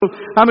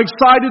I'm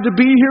excited to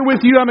be here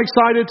with you. I'm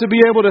excited to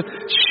be able to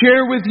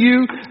share with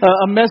you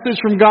a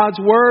message from God's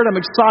Word. I'm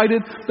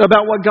excited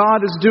about what God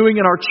is doing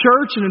in our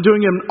church and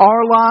doing in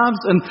our lives,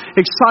 and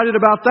excited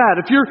about that.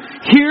 If you're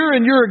here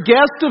and you're a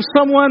guest of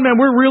someone, man,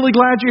 we're really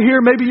glad you're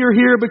here. Maybe you're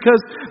here because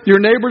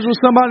your neighbors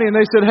with somebody and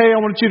they said, hey, I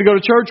want you to go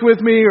to church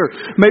with me. Or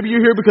maybe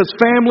you're here because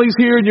family's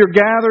here and you're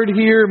gathered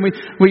here. And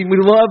we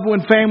love when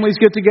families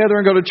get together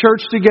and go to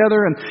church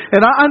together.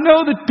 And I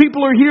know that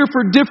people are here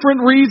for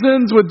different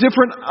reasons, with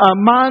different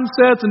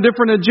mindsets and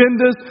different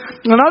agendas.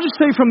 And I'll just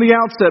say from the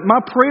outset, my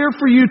prayer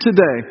for you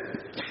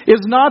today is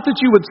not that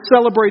you would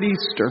celebrate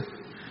Easter,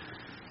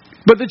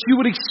 but that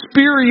you would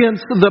experience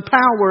the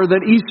power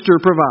that Easter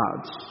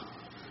provides.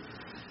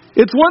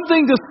 It's one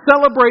thing to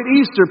celebrate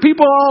Easter.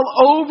 People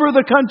all over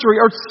the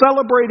country are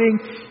celebrating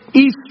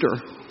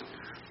Easter.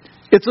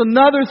 It's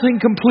another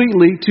thing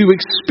completely to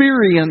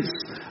experience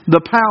the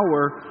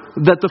power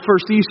that the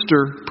first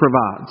Easter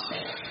provides.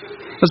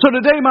 And so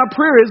today my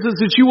prayer is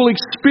that you will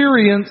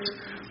experience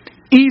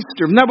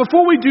Easter. Now,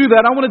 before we do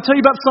that, I want to tell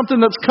you about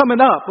something that's coming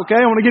up, okay?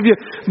 I want to give you,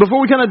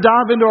 before we kind of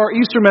dive into our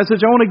Easter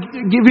message, I want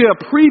to give you a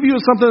preview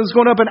of something that's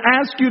going up and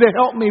ask you to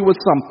help me with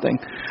something.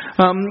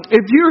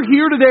 If you're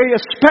here today,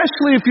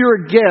 especially if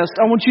you're a guest,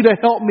 I want you to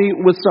help me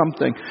with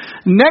something.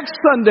 Next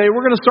Sunday,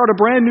 we're going to start a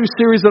brand new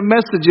series of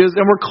messages,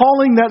 and we're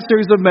calling that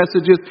series of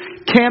messages,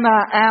 Can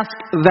I Ask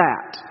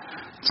That?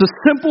 It's a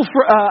simple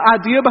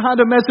idea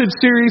behind a message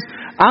series.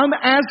 I'm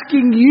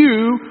asking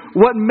you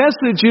what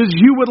messages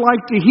you would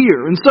like to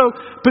hear. And so,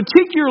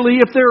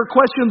 particularly if there are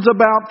questions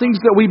about things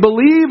that we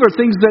believe or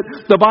things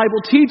that the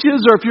Bible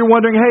teaches, or if you're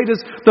wondering, hey, does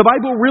the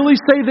Bible really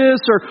say this?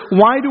 Or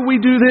why do we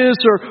do this?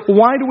 Or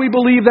why do we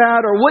believe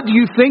that? Or what do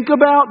you think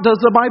about? Does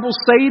the Bible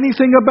say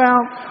anything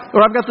about?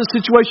 Or I've got this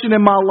situation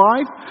in my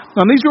life.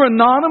 These are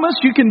anonymous.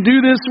 You can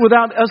do this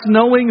without us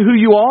knowing who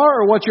you are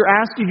or what you're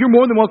asking. You're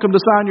more than welcome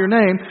to sign your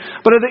name.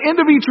 But at the end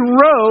of each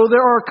row,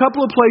 there are a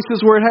couple of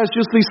places where it has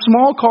just these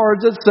small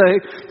cards that say,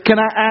 can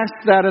I ask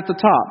that at the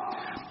top?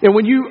 And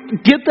when you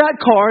get that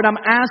card, I'm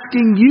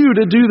asking you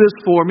to do this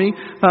for me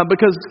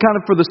because kind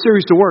of for the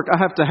series to work, I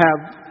have to have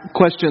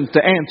questions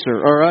to answer,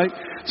 all right?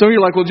 Some of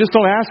you are like, well, just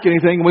don't ask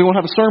anything and we won't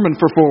have a sermon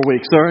for 4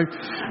 weeks, all right?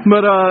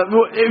 But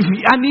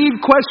I need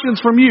questions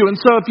from you. And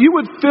so if you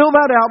would fill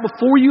that out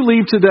before you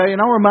leave today,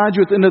 and I'll remind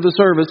you at the end of the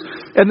service,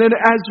 and then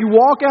as you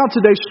walk out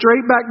today,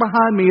 straight back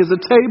behind me is a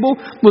table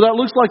that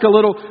looks like a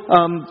little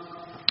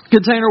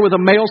container with a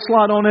mail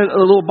slot on it,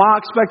 a little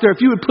box back there. If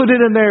you would put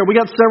it in there, we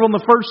got several in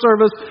the first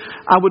service,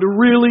 I would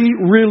really,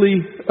 really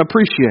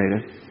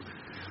appreciate it.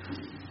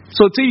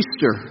 So it's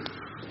Easter.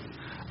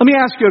 Let me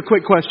ask you a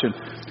quick question.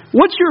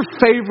 What's your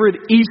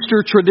favorite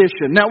Easter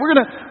tradition? Now, we're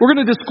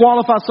gonna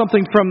disqualify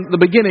something from the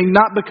beginning,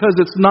 not because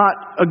it's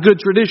not a good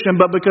tradition,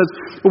 but because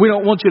we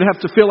don't want you to have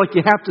to feel like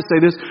you have to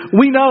say this.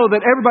 We know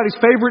that everybody's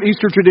favorite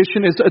Easter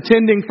tradition is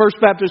attending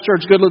First Baptist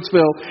Church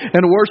Goodlettsville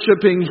and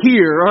worshiping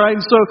here. All right,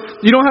 so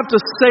you don't have to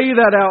say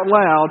that out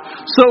loud.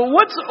 So,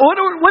 what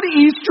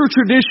Easter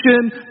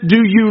tradition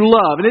do you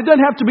love? And it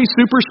doesn't have to be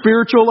super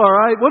spiritual. All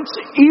right, what's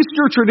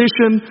Easter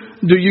tradition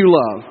do you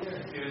love?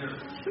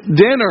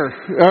 Dinner,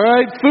 all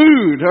right,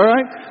 food, all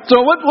right.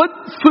 So what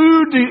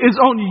food is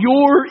on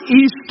your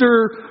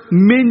Easter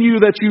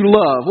menu that you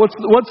love?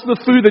 What's the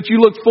food that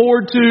you look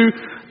forward to?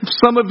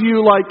 Some of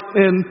you like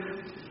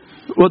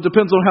it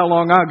depends on how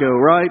long I go,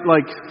 right?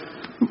 Like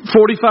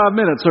 45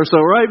 minutes or so,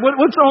 right?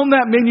 What's on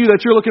that menu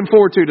that you're looking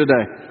forward to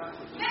today?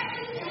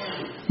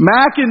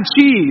 Mac and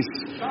cheese.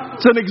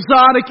 It's an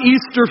exotic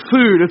Easter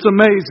food. It's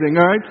amazing,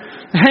 all right.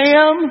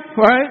 Ham,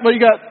 all right. Well,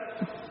 you got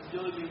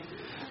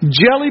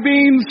jelly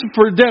beans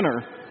for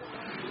dinner.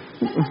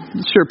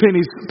 I'm sure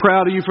Penny's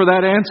proud of you for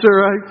that answer,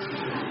 right?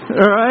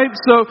 All right.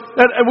 So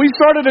we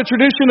started a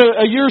tradition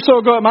a year or so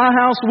ago at my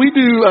house. We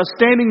do a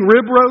standing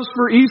rib roast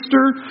for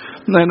Easter,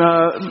 and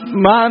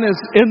mine is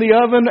in the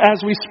oven as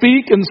we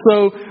speak. And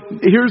so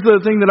here's the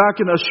thing that I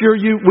can assure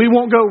you: we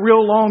won't go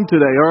real long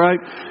today. All right,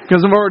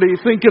 because I'm already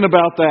thinking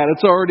about that.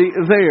 It's already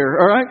there.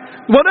 All right.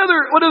 What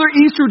other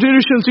Easter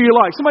traditions do you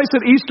like? Somebody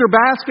said Easter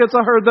baskets.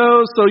 I heard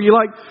those. So you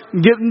like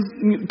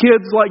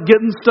kids like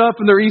getting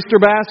stuff in their Easter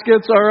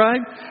baskets. All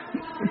right.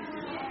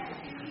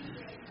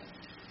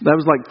 That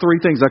was like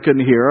 3 things I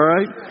couldn't hear, all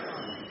right?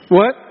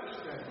 What?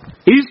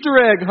 Easter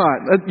egg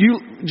hunt.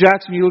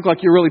 Jackson, you look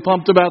like you're really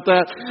pumped about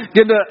that.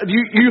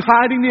 You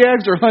hiding the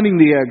eggs or hunting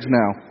the eggs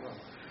now?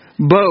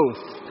 Both.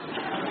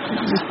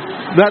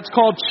 That's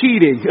called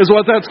cheating, is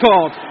what that's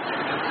called.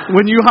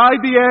 When you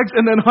hide the eggs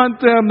and then hunt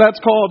them, that's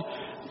called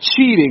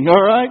cheating, all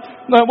right?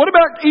 Now, what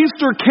about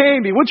Easter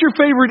candy? What's your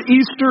favorite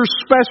Easter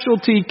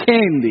specialty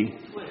candy?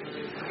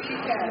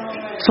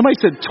 Somebody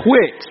said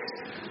Twix.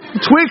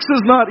 Twix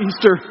is not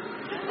Easter.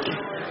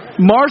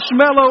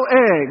 Marshmallow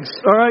eggs.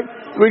 All right.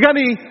 We got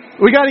any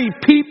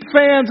Peep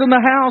fans in the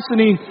house?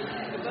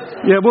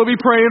 Yeah, we'll be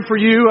praying for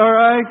you. All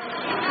right.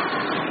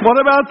 What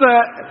about the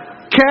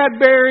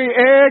Cadbury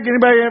egg?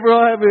 Anybody ever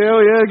have? Oh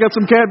yeah, got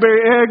some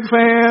Cadbury egg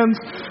fans.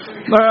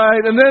 All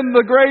right, and then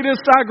the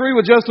greatest, I agree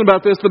with Justin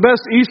about this, the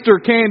best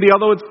Easter candy,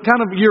 although it's kind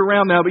of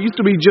year-round now, but used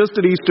to be just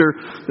at Easter,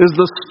 is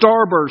the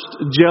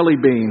Starburst jelly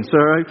beans,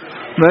 all right?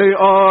 They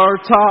are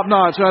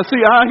top-notch.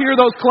 I hear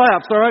those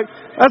claps, all right?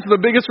 That's the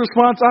biggest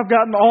response I've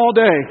gotten all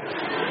day.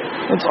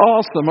 That's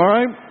awesome, all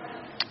right?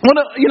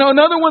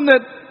 Another one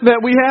that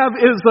we have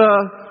is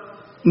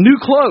new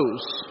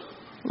clothes,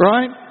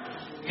 right?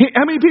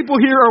 How many people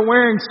here are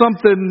wearing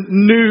something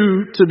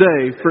new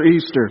today for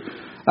Easter?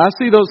 I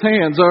see those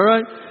hands, all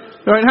right?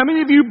 All right, how many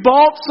of you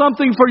bought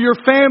something for your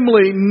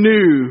family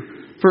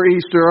new for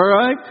Easter, all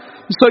right?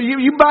 So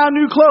you buy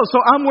new clothes. So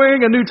I'm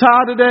wearing a new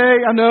tie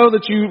today. I know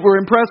that you were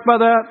impressed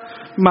by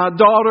that. My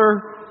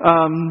daughter,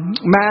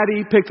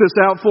 Maddie, picked this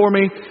out for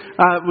me.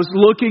 I was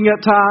looking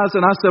at ties,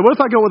 and I said, what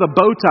if I go with a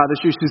bow tie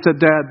this year? She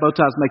said, Dad, bow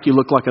ties make you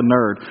look like a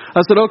nerd.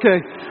 I said,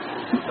 okay.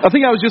 I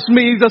think I was just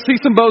me. I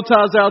see some bow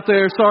ties out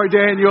there. Sorry,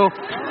 Daniel.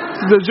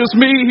 Just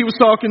me he was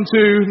talking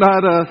to,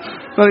 not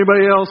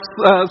anybody else.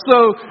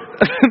 So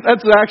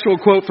that's the actual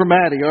quote from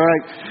Maddie, all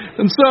right?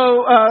 And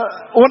so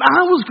when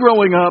I was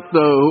growing up,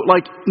 though,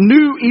 like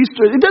new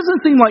Easter, it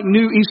doesn't seem like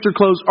new Easter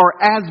clothes are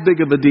as big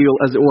of a deal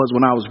as it was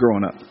when I was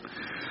growing up.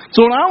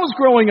 So when I was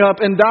growing up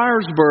in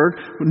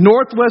Dyersburg,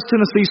 Northwest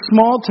Tennessee,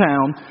 small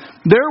town,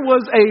 there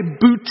was a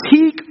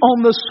boutique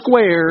on the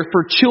square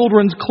for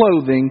children's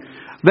clothing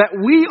that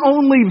we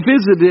only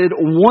visited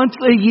once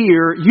a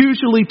year,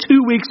 usually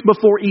 2 weeks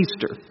before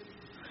Easter,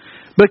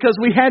 because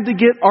we had to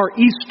get our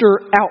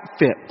Easter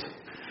outfit.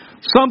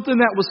 Something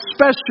that was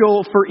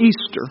special for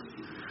Easter.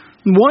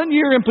 One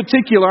year in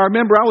particular, I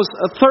remember I was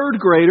a third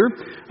grader.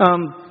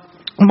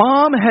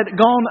 Mom had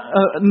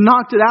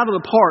knocked it out of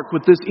the park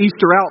with this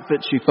Easter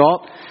outfit, she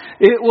thought.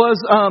 It was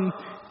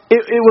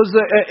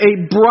a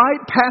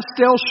bright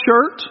pastel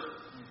shirt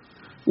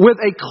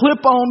with a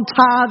clip-on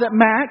tie that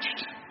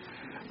matched,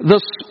 the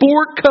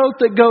sport coat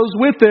that goes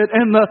with it,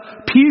 and the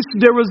piece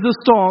de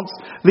resistance,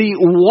 the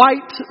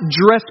white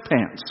dress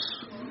pants.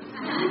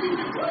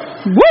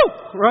 Woo!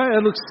 Right?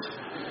 And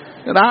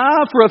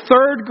for a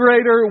third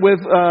grader with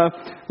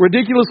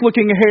ridiculous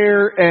looking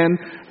hair and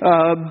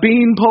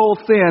beanpole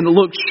thin,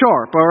 looked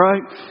sharp, all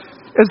right?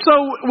 And so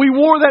we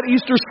wore that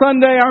Easter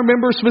Sunday. I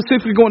remember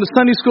specifically going to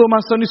Sunday school.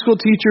 My Sunday school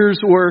teachers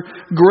were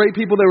great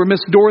people. They were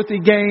Miss Dorothy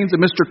Gaines and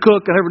Mr.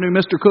 Cook. I never knew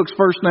Mr. Cook's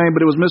first name,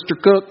 but it was Mr.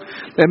 Cook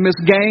and Miss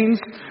Gaines.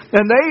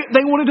 And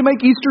they wanted to make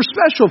Easter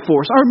special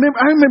for us.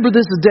 I remember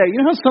this day.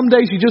 You know how some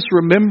days you just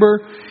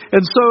remember?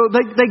 And so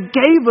they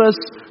gave us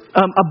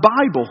a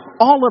Bible,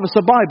 all of us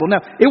a Bible. Now,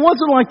 it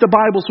wasn't like the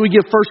Bibles we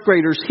give first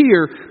graders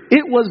here.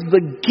 It was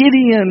the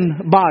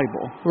Gideon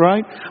Bible,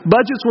 right?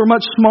 Budgets were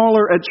much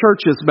smaller at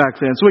churches back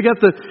then. So we got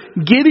the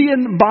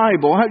Gideon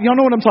Bible. Y'all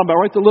know what I'm talking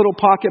about, right? The little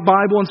pocket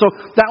Bible. And so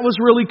that was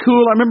really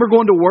cool. I remember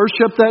going to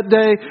worship that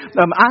day.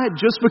 I had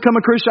just become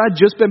a Christian. I had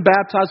just been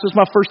baptized. It was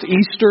my first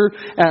Easter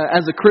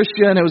as a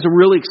Christian. It was a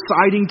really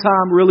exciting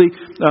time, really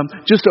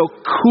just a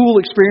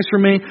cool experience for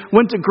me.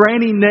 Went to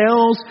Granny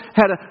Nell's,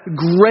 had a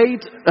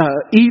great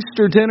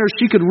Easter dinner.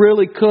 She could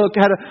really cook.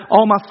 Had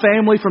all my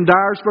family from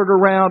Dyersburg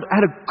around.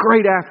 Had a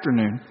great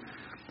afternoon.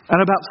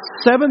 And about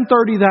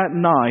 7:30 that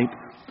night,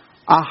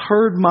 I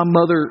heard my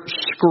mother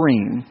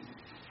scream.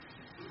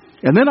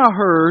 And then I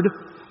heard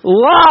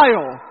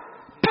Lyle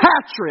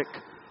Patrick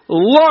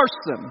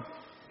Larson.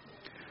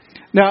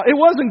 Now, it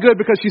wasn't good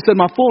because she said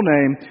my full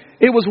name.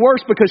 It was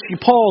worse because she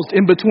paused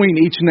in between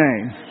each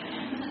name.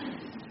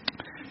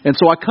 And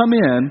so I come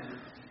in,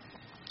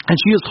 and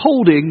she is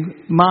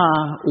holding my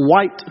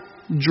white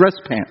dress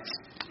pants.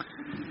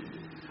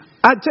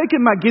 I'd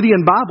taken my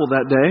Gideon Bible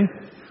that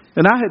day,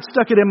 and I had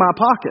stuck it in my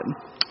pocket.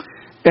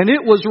 And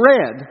it was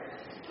red.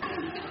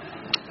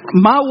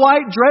 My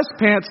white dress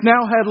pants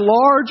now had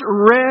large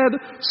red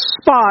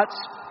spots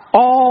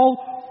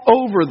all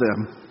over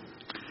them.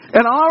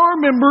 And all I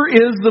remember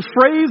is the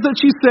phrase that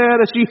she said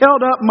as she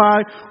held up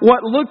my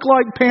what looked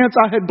like pants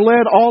I had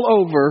bled all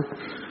over,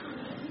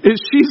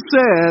 is she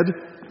said,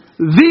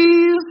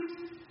 "These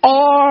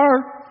are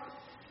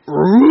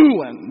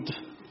ruined."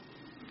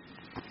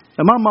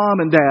 And my mom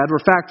and dad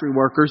were factory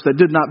workers that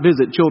did not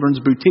visit children's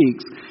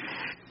boutiques.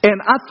 And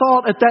I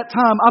thought at that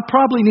time, I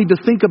probably need to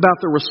think about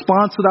the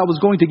response that I was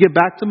going to give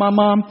back to my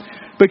mom,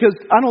 because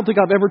I don't think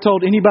I've ever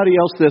told anybody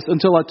else this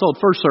until I told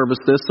First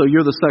Service this, so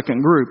you're the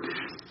second group.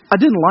 I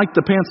didn't like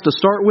the pants to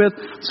start with,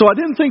 so I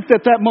didn't think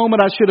that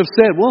moment I should have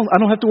said, well, I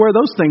don't have to wear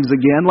those things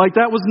again. Like,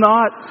 that was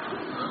not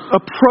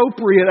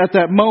appropriate at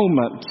that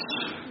moment.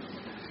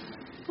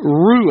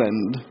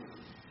 Ruined.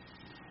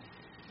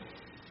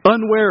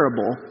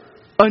 Unwearable.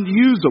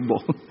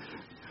 Unusable.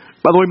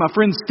 By the way, my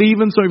friend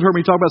Steven, some of you heard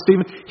me talk about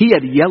Steven, he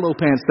had yellow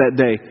pants that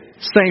day.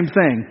 Same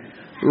thing.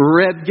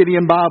 Red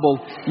Gideon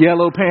Bible,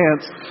 yellow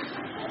pants.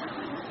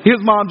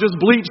 His mom just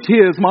bleached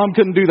his. Mom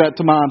couldn't do that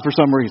to mine for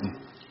some reason.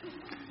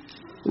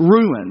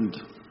 Ruined.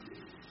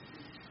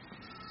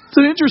 It's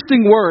an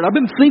interesting word. I've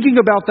been thinking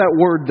about that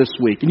word this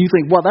week. And you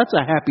think, well, that's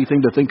a happy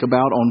thing to think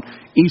about on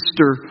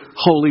Easter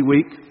Holy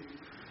Week.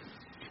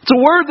 It's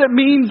a word that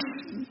means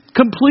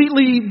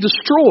completely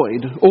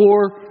destroyed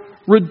or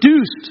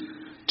reduced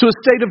to a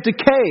state of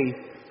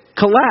decay,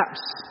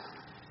 collapse,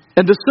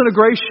 and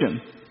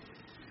disintegration.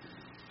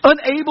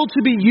 Unable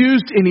to be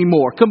used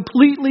anymore.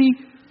 Completely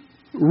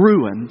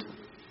ruined.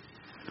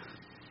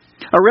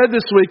 I read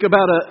this week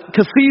about a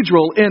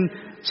cathedral in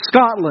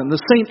Scotland,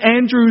 the St.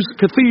 Andrew's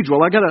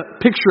Cathedral. I got a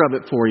picture of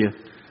it for you.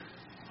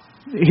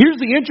 Here's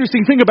the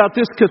interesting thing about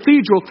this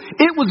cathedral.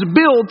 It was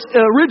built,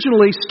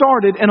 originally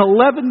started in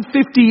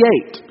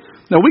 1158.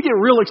 Now, we get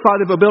real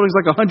excited if a building's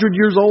like 100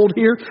 years old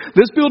here.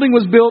 This building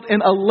was built in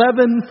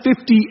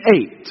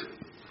 1158.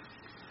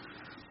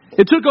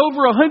 It took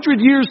over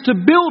 100 years to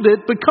build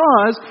it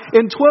because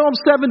in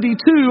 1272,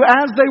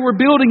 as they were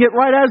building it,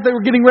 right as they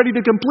were getting ready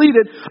to complete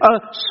it, a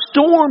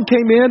storm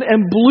came in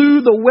and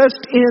blew the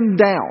west end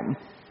down.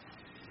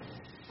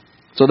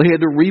 So they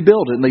had to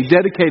rebuild it, and they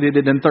dedicated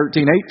it in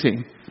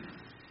 1318.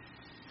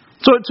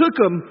 So it took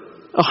them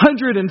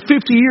 150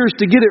 years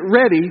to get it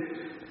ready,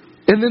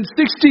 and then 60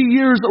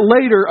 years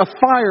later, a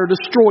fire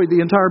destroyed the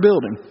entire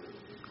building.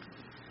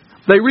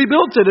 They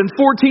rebuilt it in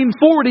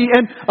 1440,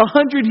 and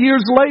 100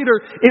 years later,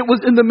 it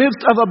was in the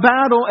midst of a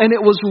battle, and it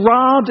was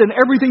robbed, and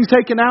everything's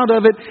taken out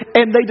of it,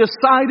 and they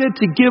decided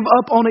to give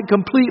up on it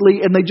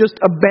completely, and they just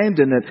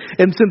abandoned it.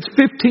 And since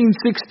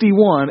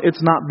 1561,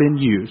 it's not been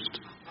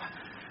used.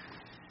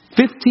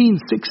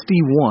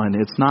 1561,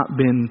 it's not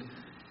been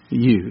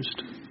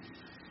used.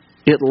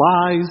 It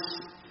lies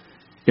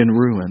in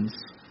ruins.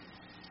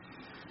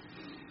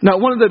 Now,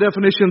 one of the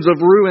definitions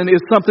of ruin is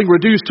something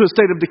reduced to a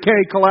state of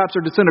decay, collapse,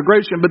 or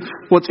disintegration. But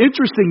what's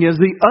interesting is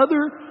the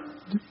other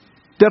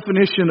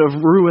definition of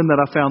ruin that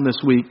I found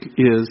this week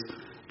is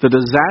the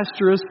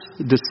disastrous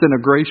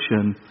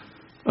disintegration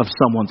of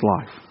someone's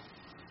life.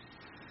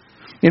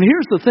 And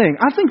here's the thing.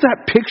 I think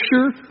that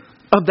picture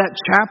of that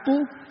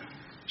chapel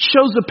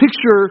shows a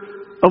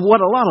picture of what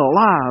a lot of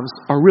lives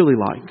are really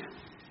like.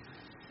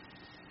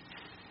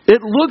 It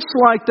looks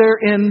like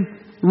they're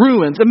in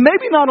ruins. And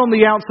maybe not on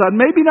the outside,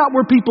 maybe not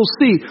where people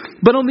see,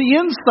 but on the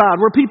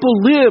inside, where people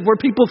live, where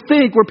people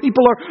think, where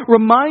people are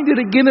reminded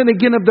again and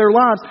again of their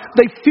lives.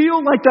 They feel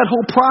like that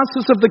whole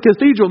process of the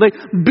cathedral. They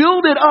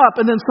build it up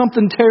and then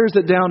something tears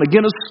it down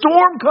again. A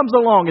storm comes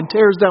along and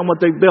tears down what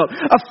they've built.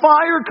 A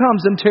fire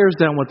comes and tears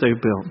down what they've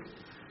built.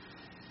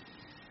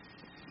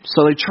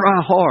 So they try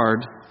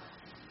hard,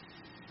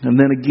 and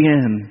then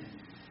again,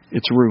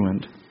 it's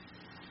ruined.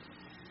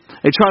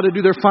 They try to do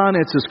their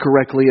finances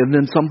correctly, and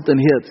then something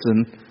hits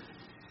and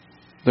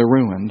they're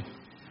ruined.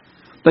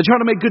 They try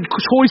to make good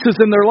choices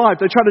in their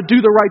life. They try to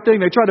do the right thing.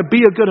 They try to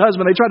be a good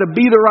husband. They try to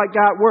be the right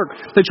guy at work.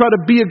 They try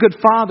to be a good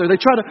father. They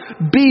try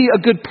to be a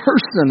good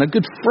person, a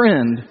good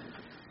friend,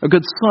 a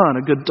good son,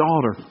 a good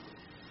daughter.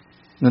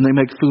 And then they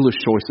make foolish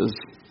choices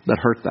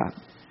that hurt that.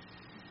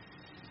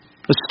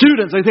 The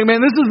students, they think,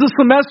 man, this is the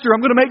semester.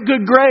 I'm going to make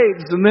good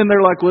grades. And then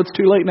they're like, well, it's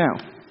too late now.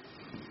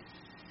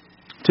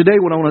 Today,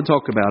 what I want to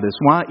talk about is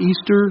why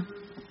Easter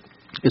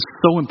is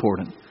so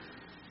important,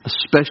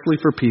 especially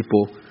for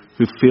people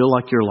who feel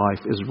like your life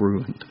is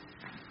ruined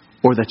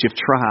or that you've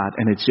tried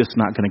and it's just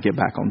not going to get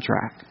back on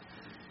track.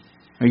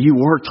 Or you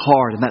worked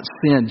hard and that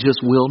sin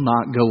just will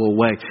not go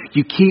away.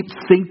 You keep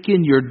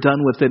thinking you're done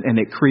with it and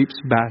it creeps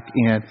back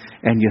in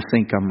and you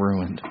think I'm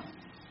ruined.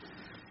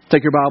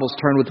 Take your Bibles,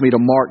 turn with me to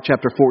Mark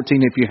chapter 14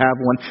 if you have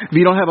one. If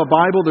you don't have a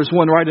Bible, there's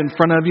one right in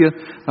front of you.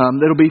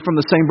 It'll be from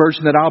the same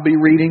version that I'll be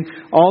reading.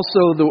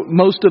 Also,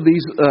 most of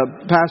these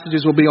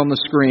passages will be on the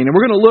screen. And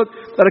we're going to look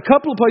at a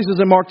couple of places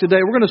in Mark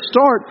today. We're going to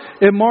start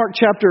in Mark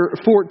chapter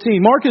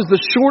 14. Mark is the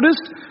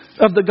shortest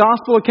of the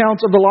gospel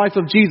accounts of the life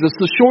of Jesus.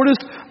 The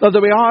shortest of the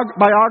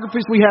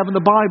biographies we have in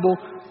the Bible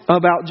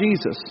about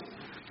Jesus.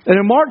 And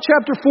in Mark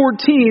chapter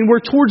 14, we're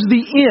towards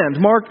the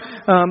end. Mark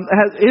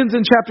ends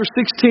in chapter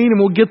 16,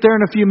 and we'll get there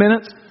in a few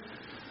minutes.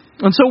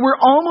 And so we're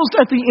almost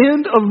at the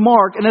end of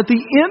Mark. And at the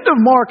end of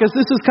Mark, as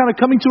this is kind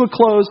of coming to a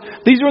close,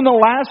 these are in the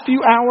last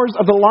few hours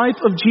of the life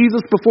of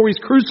Jesus before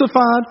He's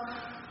crucified.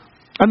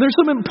 And there's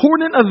some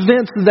important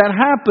events that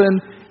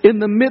happen in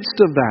the midst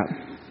of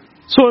that.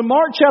 So in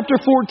Mark chapter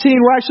 14,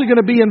 we're actually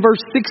going to be in verse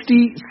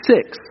 66.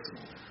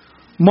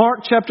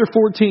 Mark chapter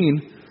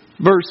 14.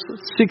 Verse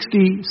 66.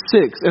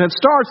 And it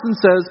starts and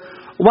says,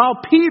 while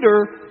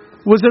Peter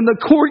was in the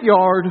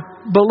courtyard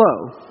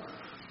below.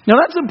 Now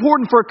that's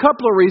important for a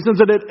couple of reasons,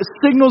 that it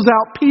signals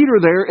out Peter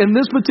there in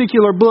this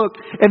particular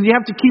book, and you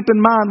have to keep in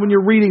mind when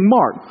you're reading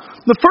Mark.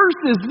 The first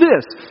is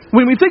this.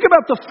 When we think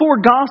about the four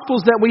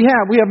Gospels that we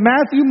have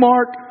Matthew,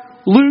 Mark,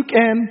 Luke,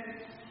 and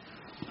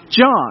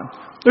John.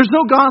 There's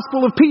no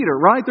Gospel of Peter,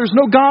 right? There's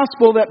no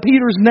Gospel that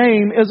Peter's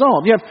name is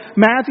on. You have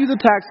Matthew the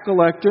tax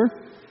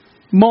collector,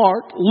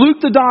 Mark, Luke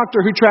the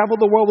doctor who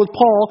traveled the world with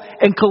Paul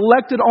and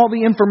collected all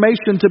the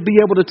information to be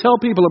able to tell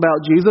people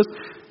about Jesus.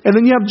 And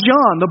then you have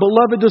John, the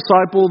beloved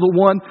disciple, the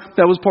one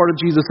that was part of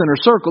Jesus'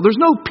 inner circle. There's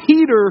no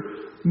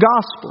Peter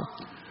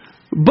gospel.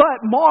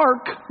 But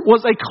Mark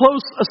was a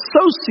close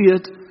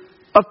associate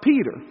of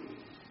Peter.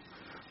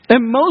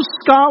 And most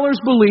scholars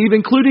believe,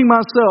 including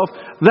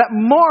myself, that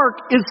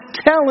Mark is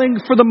telling,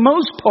 for the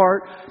most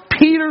part,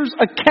 Peter's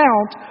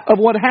account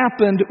of what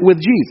happened with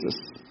Jesus.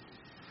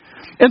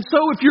 And so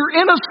if you're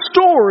in a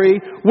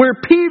story where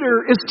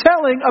Peter is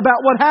telling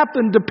about what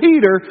happened to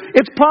Peter,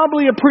 it's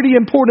probably a pretty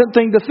important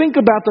thing to think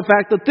about the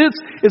fact that this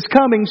is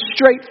coming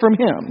straight from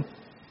him.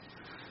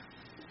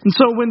 And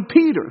so when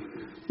Peter...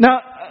 Now,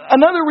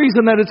 another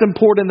reason that it's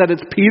important that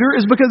it's Peter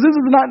is because this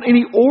is not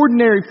any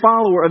ordinary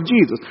follower of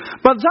Jesus.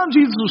 By the time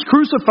Jesus was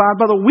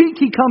crucified, by the week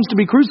he comes to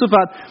be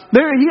crucified,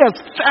 he has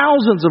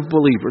thousands of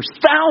believers,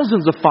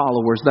 thousands of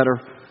followers that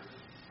are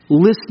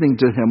listening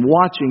to him,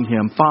 watching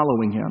him,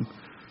 following him.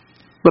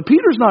 But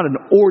Peter's not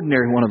an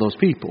ordinary one of those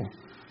people.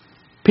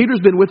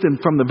 Peter's been with him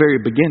from the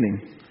very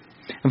beginning.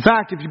 In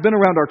fact, if you've been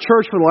around our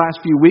church for the last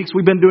few weeks,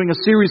 we've been doing a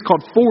series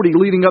called 40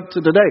 leading up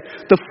to today.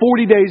 The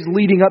 40 days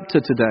leading up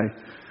to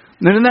today.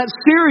 And in that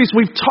series,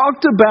 we've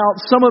talked about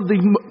some of the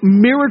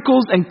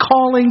miracles and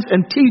callings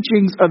and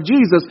teachings of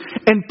Jesus.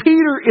 And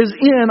Peter is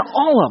in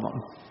all of them.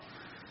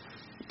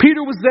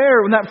 Peter was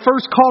there in that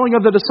first calling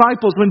of the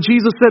disciples when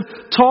Jesus said,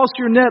 toss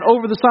your net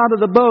over the side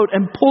of the boat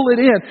and pull it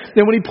in.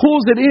 Then when he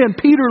pulls it in,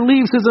 Peter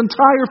leaves his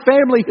entire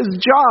family, his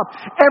job,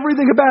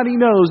 everything about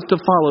he knows to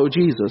follow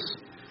Jesus.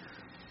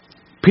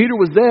 Peter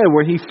was there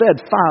where he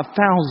fed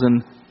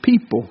 5,000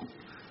 people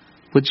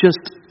with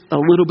just a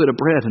little bit of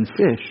bread and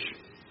fish.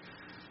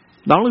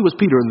 Not only was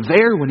Peter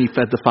there when he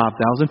fed the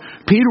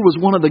 5,000, Peter was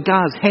one of the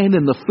guys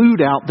handing the food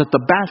out that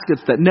the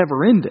baskets that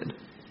never ended.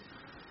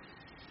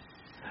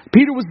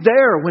 Peter was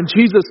there when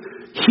Jesus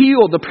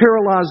healed the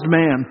paralyzed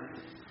man.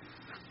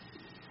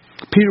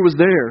 Peter was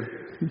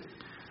there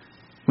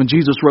when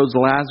Jesus rose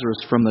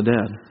Lazarus from the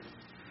dead.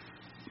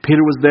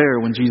 Peter was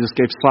there when Jesus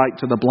gave sight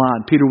to the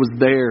blind. Peter was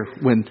there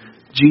when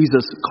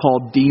Jesus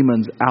called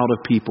demons out of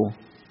people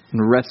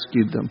and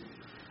rescued them.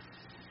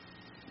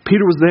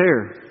 Peter was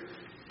there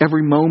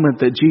every moment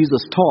that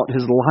Jesus taught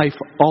his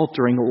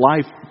life-altering,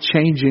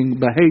 life-changing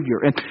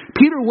behavior. And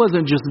Peter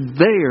wasn't just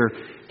there.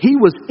 He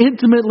was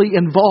intimately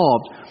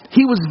involved.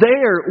 He was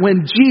there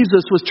when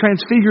Jesus was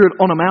transfigured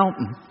on a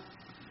mountain.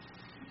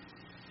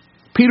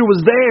 Peter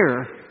was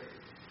there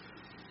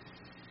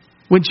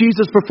when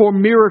Jesus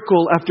performed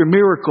miracle after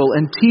miracle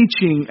and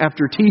teaching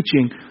after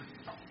teaching.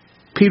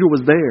 Peter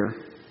was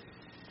there.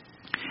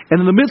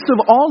 And in the midst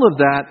of all of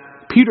that,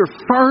 Peter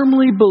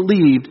firmly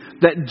believed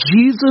that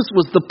Jesus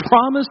was the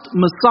promised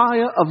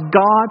Messiah of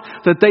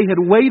God that they had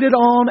waited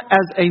on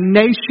as a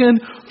nation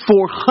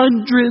for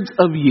hundreds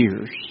of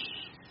years.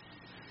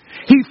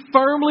 He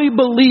firmly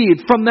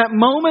believed from that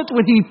moment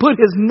when he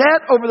put his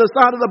net over the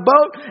side of the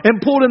boat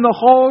and pulled in the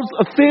hauls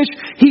of fish,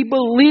 he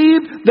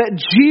believed that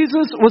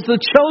Jesus was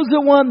the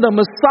chosen one, the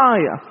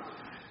Messiah.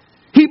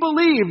 He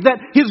believed that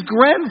his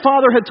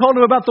grandfather had told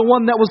him about the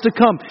one that was to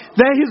come.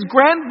 That his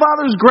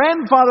grandfather's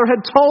grandfather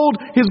had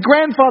told his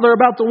grandfather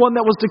about the one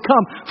that was to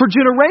come. For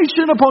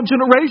generation upon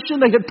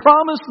generation, they had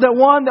promised that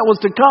one that was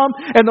to come.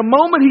 And the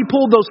moment he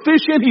pulled those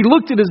fish in, he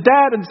looked at his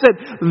dad and said,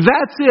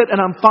 that's it,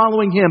 and I'm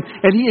following him.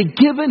 And he had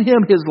given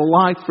him his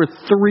life for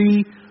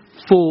 3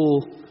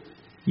 full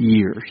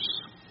years.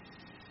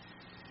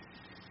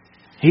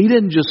 He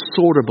didn't just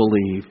sort of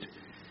believe.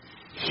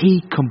 He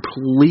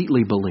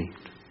completely believed.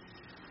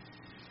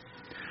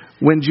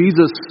 When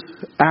Jesus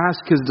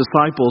asked his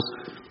disciples,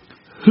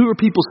 who are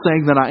people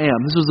saying that I am?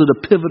 This was at a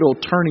pivotal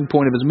turning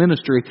point of his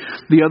ministry.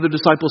 The other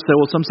disciples said,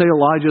 well, some say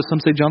Elijah, some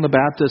say John the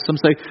Baptist,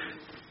 some say...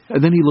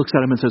 And then he looks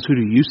at him and says, who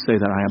do you say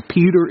that I am?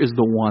 Peter is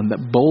the one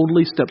that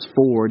boldly steps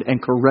forward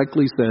and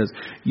correctly says,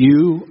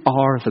 you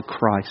are the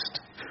Christ,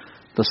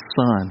 the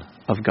Son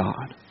of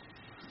God.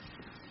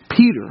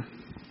 Peter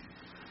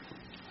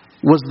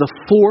was the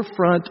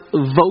forefront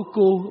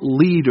vocal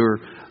leader,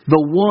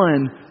 the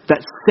one that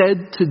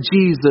said to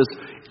Jesus,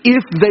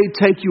 if they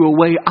take you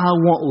away, I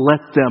won't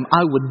let them.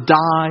 I would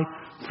die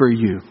for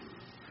you.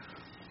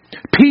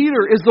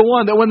 Peter is the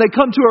one that when they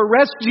come to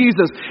arrest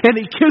Jesus and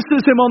he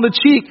kisses him on the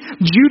cheek,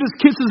 Judas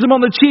kisses him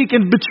on the cheek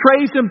and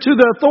betrays him to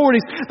the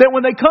authorities, that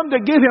when they come to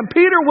get him,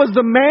 Peter was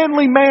the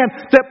manly man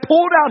that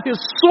pulled out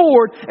his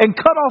sword and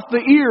cut off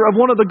the ear of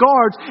one of the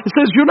guards and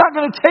says, you're not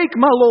going to take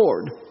my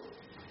Lord.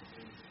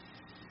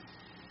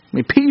 I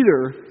mean,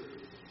 Peter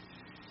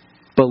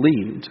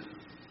believed.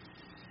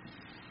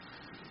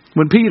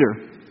 When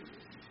Peter,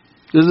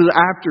 this is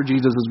after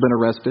Jesus has been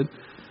arrested,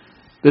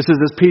 this is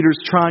as Peter's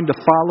trying to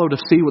follow to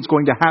see what's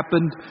going to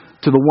happen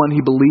to the one he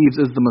believes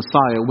is the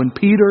Messiah. When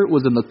Peter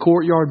was in the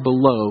courtyard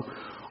below,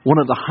 one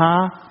of the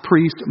high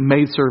priest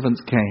maidservants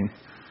came.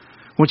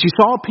 When she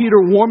saw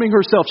Peter warming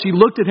herself, she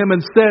looked at him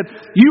and said,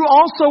 you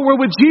also were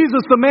with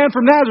Jesus, the man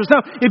from Nazareth.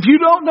 Now, if you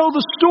don't know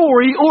the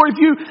story, or if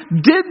you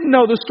didn't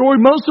know the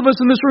story, most of us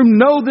in this room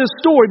know this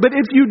story. But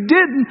if you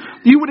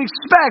didn't, you would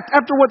expect,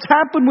 after what's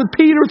happened with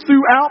Peter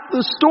throughout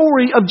the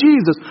story of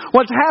Jesus,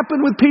 what's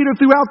happened with Peter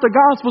throughout the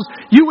Gospels,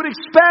 you would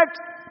expect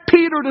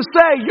Peter to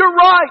say, you're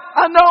right,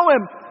 I know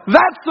him.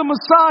 That's the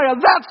Messiah.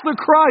 That's the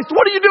Christ.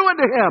 What are you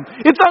doing to him?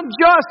 It's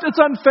unjust.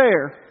 It's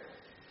unfair.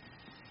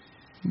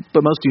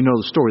 But most of you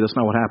know the story. That's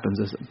not what happens,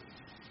 is it?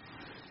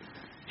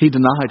 He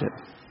denied it.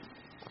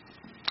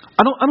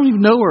 I don't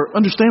even know or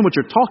understand what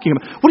you're talking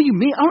about. What do you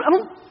mean?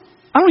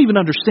 I don't even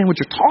understand what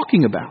you're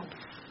talking about.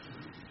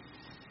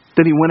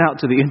 Then he went out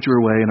to the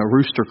entryway and a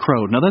rooster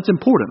crowed. Now that's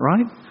important,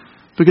 right?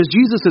 Because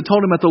Jesus had told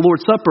him at the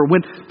Lord's Supper,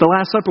 when the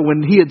Last Supper, when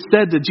he had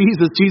said to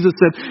Jesus, Jesus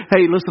said,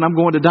 hey, listen, I'm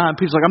going to die. And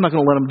Peter's like, I'm not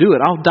going to let him do it.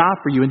 I'll die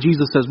for you. And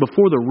Jesus says,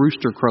 before the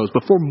rooster crows,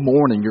 before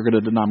morning, you're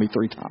going to deny me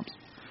 3 times.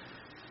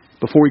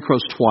 Before he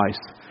crows twice,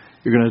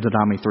 you're going to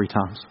deny me 3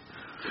 times.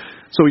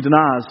 So he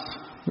denies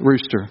the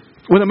rooster.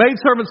 When the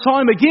maidservant saw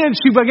him again,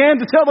 she began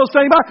to tell those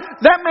standing by,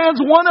 that man's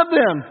one of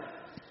them.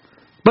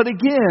 But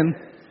again,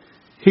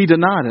 he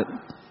denied it.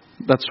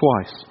 That's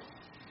twice.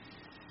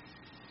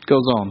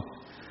 Goes on.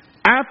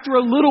 After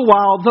a little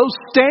while, those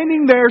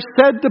standing there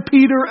said to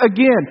Peter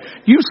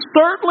again, you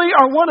certainly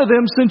are one of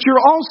them, since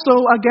you're also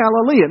a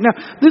Galilean. Now,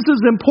 this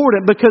is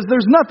important because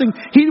there's nothing,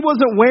 he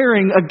wasn't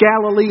wearing a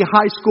Galilee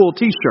high school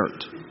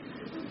t-shirt.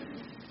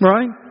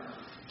 Right?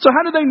 So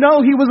how did they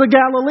know he was a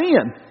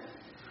Galilean?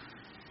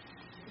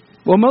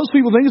 Well, most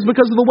people think it's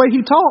because of the way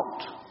he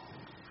talked.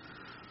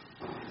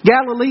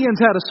 Galileans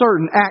had a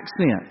certain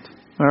accent.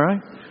 All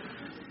right?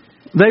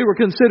 They were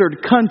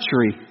considered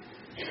country.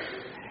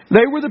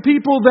 They were the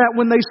people that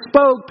when they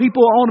spoke,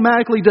 people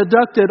automatically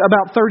deducted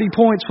about 30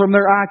 points from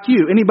their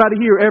IQ.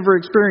 Anybody here ever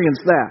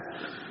experienced that?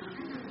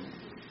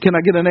 Can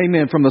I get an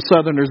amen from the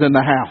Southerners in the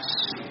house?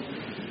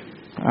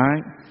 All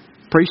right.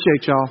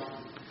 Appreciate y'all.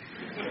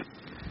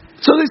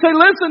 So they say,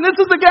 listen, this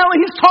is the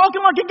Galilean. He's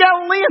talking like a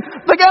Galilean.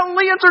 The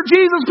Galileans are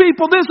Jesus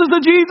people. This is a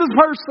Jesus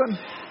person.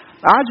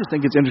 I just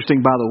think it's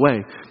interesting, by the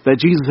way,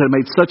 that Jesus had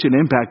made such an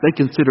impact. They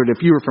considered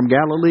if you were from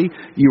Galilee,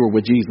 you were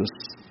with Jesus.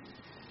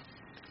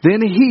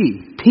 Then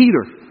he,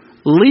 Peter,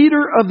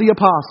 leader of the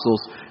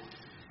apostles,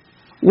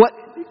 what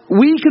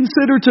we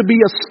consider to be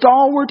a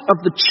stalwart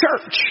of the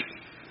church,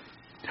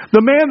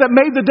 the man that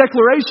made the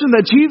declaration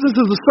that Jesus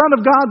is the Son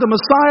of God, the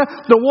Messiah,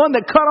 the one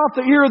that cut off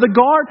the ear of the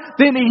guard,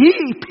 then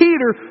he,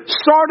 Peter,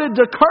 started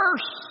to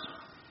curse.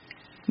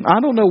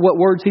 I don't know what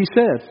words he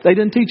said. They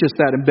didn't teach us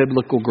that in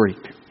biblical Greek.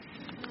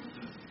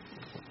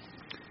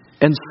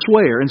 And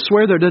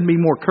swear there doesn't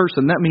mean more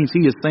cursing. That means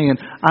he is saying,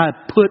 I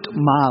put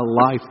my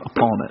life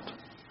upon it.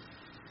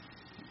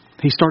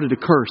 He started to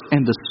curse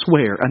and to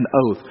swear an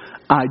oath.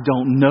 I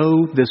don't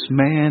know this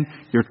man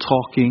you're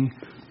talking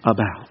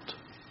about.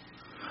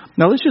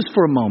 Now let's just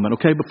for a moment,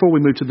 okay, before we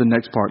move to the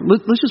next part,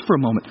 let's just for a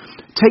moment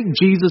take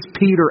Jesus,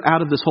 Peter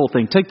out of this whole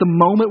thing. Take the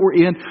moment we're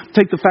in.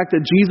 Take the fact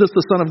that Jesus,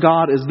 the Son of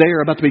God, is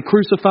there about to be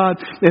crucified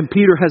and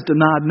Peter has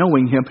denied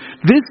knowing him.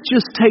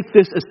 Just take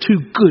this as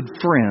 2 good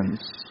friends.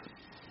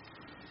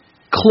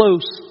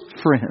 Close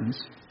friends.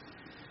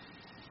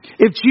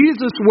 If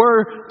Jesus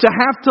were to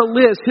have to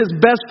list his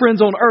best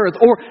friends on earth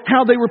or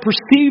how they were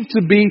perceived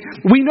to be,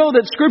 we know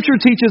that Scripture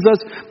teaches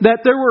us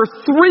that there were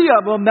 3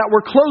 of them that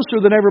were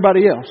closer than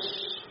everybody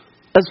else.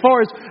 As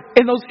far as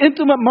in those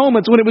intimate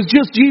moments when it was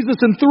just Jesus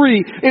and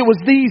 3, it was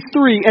these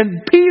 3.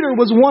 And Peter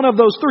was one of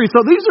those 3.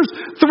 So these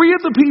are 3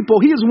 of the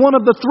people. He is one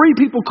of the 3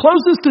 people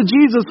closest to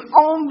Jesus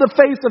on the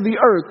face of the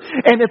earth.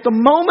 And at the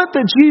moment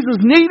that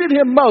Jesus needed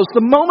him most,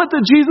 the moment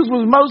that Jesus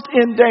was most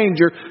in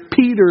danger,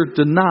 Peter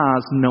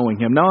denies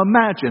knowing him. Now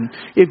imagine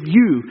if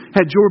you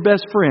had your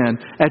best friend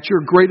at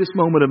your greatest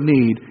moment of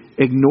need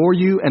ignore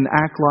you and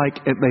act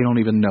like they don't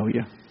even know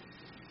you.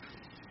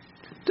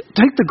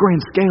 Take the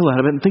grand scale out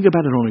of it and think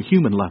about it on a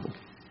human level.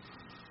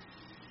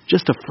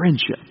 Just a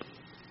friendship.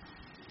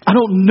 I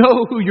don't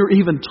know who you're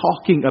even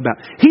talking about.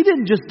 He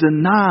didn't just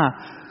deny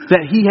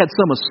that he had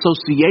some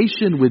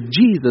association with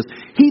Jesus.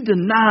 He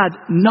denied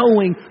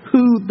knowing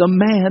who the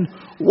man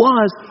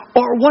was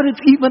or what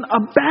it's even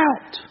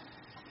about.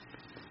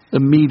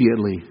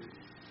 Immediately,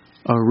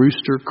 a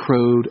rooster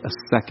crowed a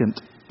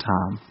second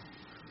time.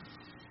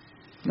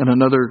 In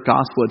another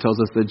gospel, it tells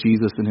us that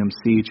Jesus and him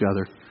see each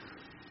other.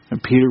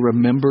 And Peter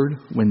remembered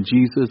when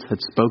Jesus had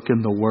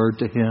spoken the word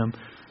to him,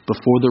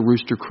 before the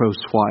rooster crows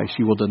twice,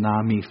 you will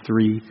deny me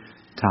 3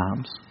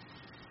 times.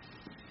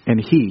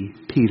 And he,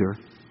 Peter,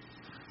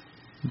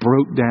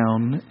 broke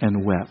down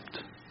and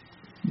wept.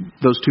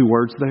 Those 2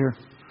 words there,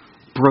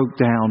 broke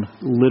down,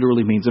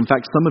 literally means. In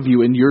fact, some of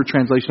you in your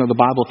translation of the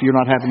Bible, if you're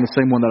not having the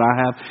same one that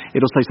I have,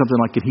 it'll say something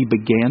like, and he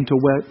began to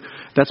weep.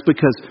 That's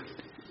because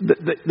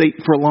they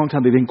for a long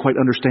time, they didn't quite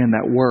understand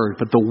that word.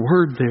 But the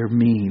word there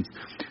means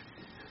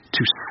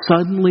to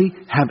suddenly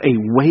have a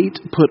weight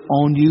put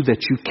on you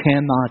that you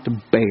cannot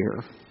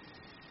bear.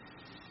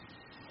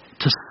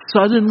 To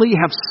suddenly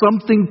have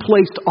something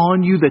placed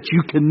on you that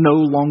you can no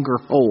longer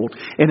hold.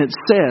 And it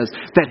says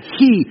that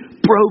he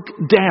broke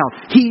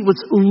down. He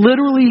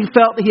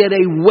felt he had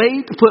a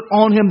weight put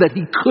on him that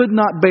he could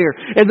not bear.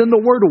 And then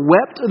the word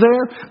wept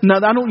there.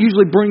 Now, I don't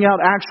usually bring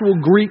out actual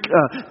Greek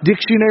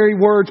dictionary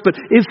words, but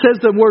it says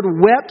the word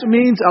wept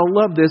means, I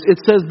love this, it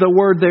says the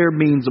word there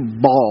means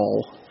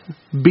bawl.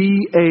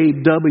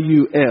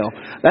 B-A-W-L.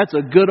 That's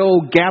a good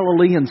old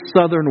Galilean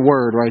southern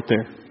word right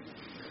there.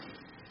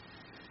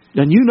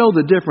 And you know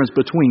the difference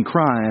between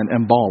crying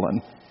and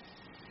bawling.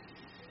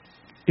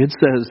 It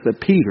says that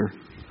Peter,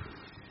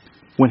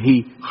 when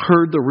he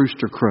heard the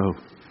rooster crow,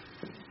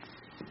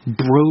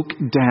 broke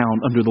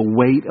down under the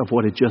weight of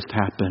what had just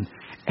happened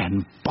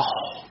and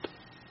bawled.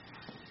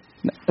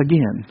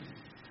 Again,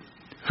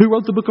 Who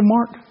wrote the book of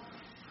Mark?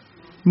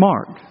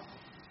 Mark.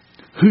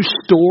 Whose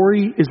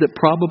story is it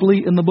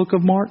probably in the book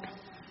of Mark?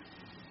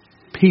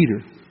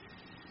 Peter.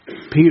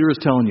 Peter is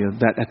telling you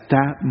that at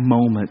that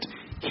moment,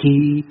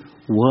 he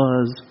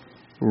was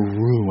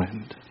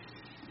ruined.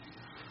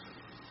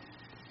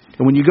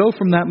 And when you go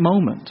from that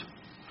moment,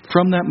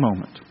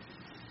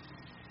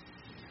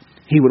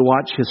 he would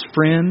watch his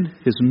friend,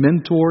 his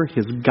mentor,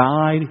 his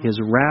guide, his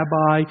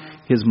rabbi,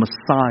 his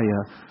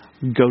Messiah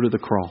go to the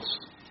cross.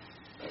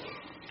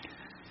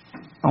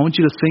 I want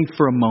you to think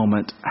for a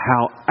moment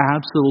how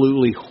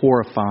absolutely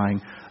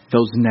horrifying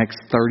those next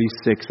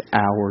 36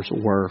 hours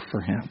were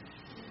for him.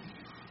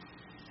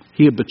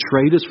 He had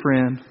betrayed his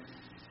friend.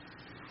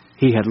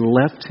 He had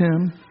left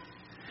him.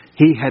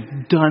 He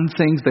had done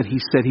things that he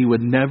said he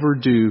would never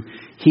do.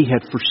 He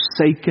had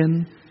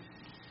forsaken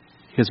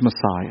his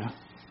Messiah,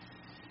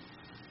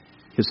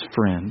 his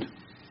friend,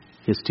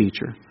 his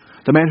teacher.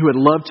 The man who had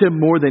loved him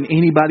more than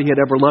anybody had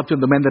ever loved him.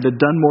 The man that had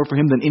done more for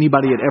him than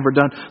anybody had ever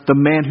done. The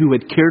man who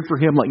had cared for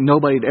him like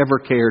nobody had ever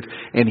cared.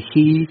 And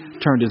he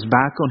turned his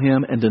back on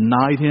him and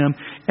denied him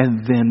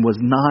and then was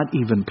not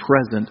even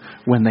present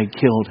when they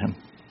killed him.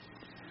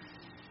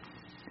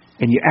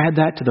 And you add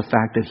that to the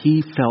fact that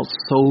he felt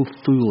so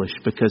foolish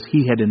because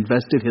he had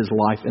invested his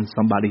life in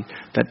somebody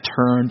that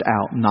turned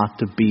out not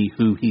to be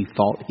who he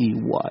thought he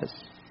was.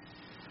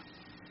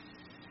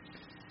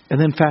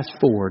 And then fast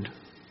forward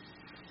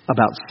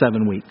about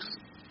 7 weeks.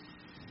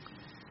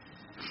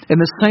 And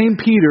the same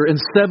Peter in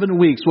 7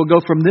 weeks will go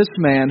from this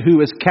man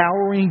who is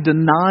cowering,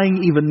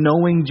 denying even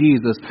knowing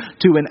Jesus,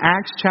 to in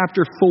Acts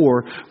chapter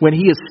 4, when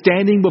he is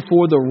standing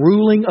before the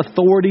ruling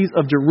authorities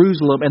of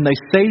Jerusalem and they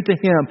say to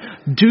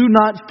him, "Do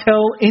not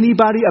tell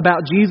anybody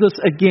about Jesus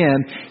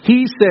again."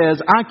 He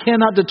says, "I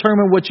cannot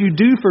determine what you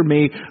do for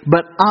me,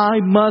 but I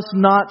must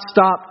not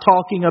stop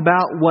talking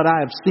about what I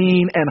have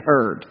seen and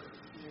heard."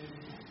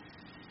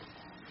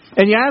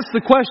 And you ask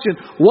the question,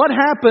 what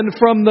happened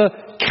from the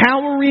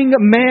cowering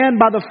man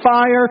by the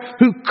fire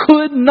who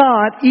could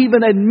not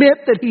even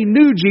admit that he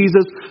knew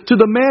Jesus to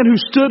the man who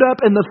stood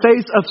up in the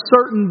face of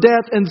certain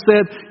death and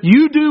said,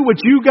 "You do what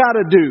you got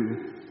to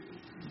do.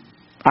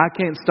 I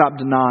can't stop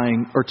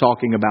denying or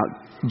talking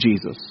about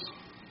Jesus."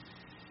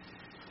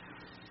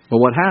 But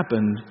what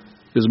happened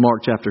is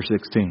Mark chapter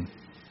 16.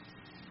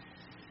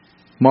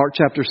 Mark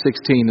chapter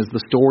 16 is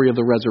the story of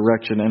the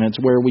resurrection, and it's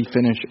where we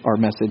finish our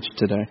message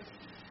today.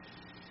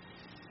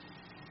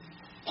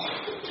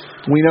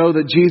 We know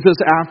that Jesus,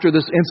 after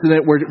this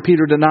incident where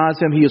Peter denies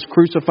him, he is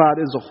crucified.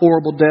 It is a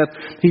horrible death.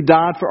 He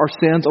died for our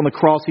sins on the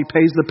cross. He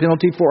pays the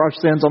penalty for our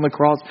sins on the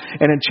cross.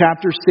 And in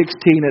chapter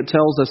 16, it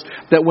tells us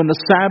that when the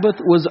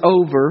Sabbath was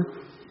over,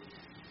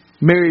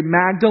 Mary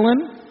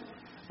Magdalene,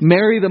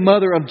 Mary, the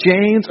mother of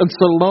James, and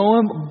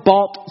Salome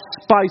bought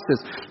spices.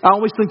 I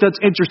always think that's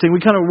interesting.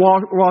 We kind of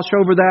wash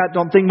over that,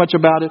 don't think much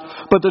about it.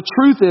 But the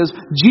truth is,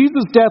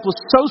 Jesus' death was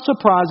so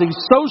surprising,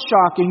 so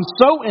shocking,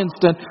 so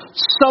instant,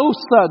 so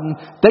sudden,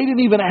 they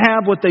didn't even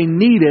have what they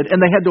needed, and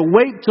they had to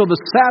wait till the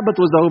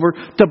Sabbath was over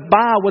to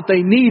buy what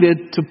they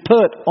needed to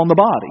put on the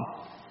body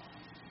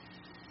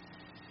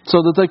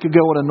so that they could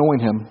go and anoint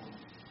him.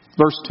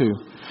 Verse 2.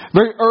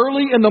 Very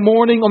early in the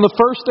morning on the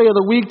first day of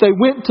the week, they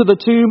went to the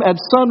tomb at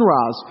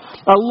sunrise.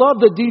 I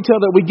love the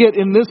detail that we get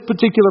in this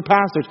particular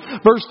passage.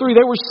 Verse 3,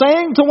 they were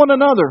saying to one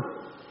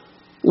another,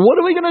 "What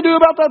are we going to do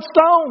about that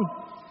stone?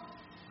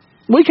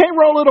 We can't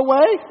roll it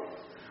away."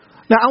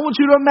 Now, I want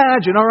you to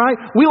imagine, all right?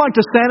 We like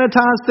to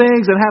sanitize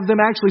things and have them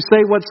actually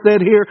say what's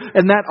said here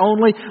and that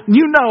only.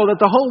 You know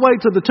that the whole way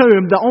to the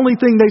tomb, the only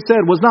thing they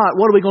said was not,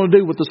 "What are we going to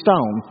do with the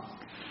stone?"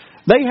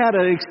 They had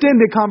an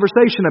extended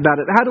conversation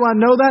about it. How do I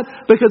know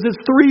that? Because it's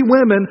three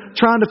women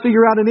trying to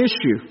figure out an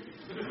issue.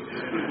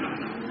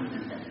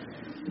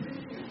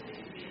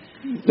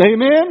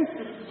 Amen?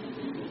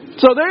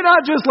 So they're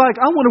not just like,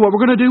 "I wonder what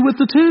we're going to do with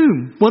the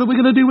tomb. What are we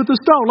going to do with the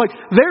stone?" Like,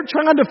 they're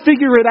trying to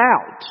figure it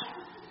out.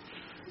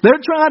 They're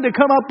trying to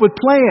come up with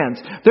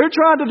plans. They're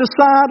trying to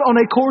decide on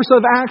a course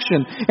of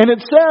action. And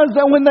it says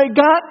that when they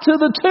got to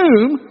the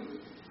tomb,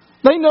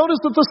 they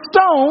noticed that the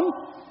stone,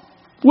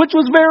 which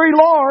was very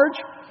large,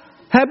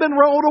 had been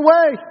rolled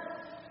away.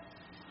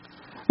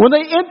 When they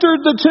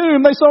entered the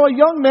tomb, they saw a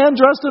young man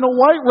dressed in a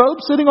white robe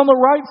sitting on the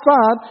right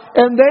side,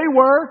 and they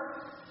were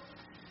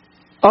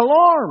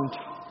alarmed,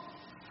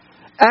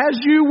 as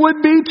you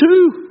would be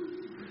too.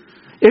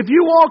 If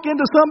you walk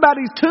into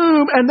somebody's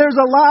tomb and there's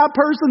a live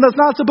person that's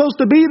not supposed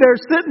to be there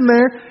sitting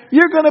there,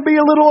 you're going to be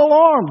a little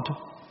alarmed.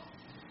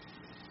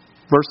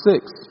 Verse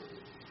 6.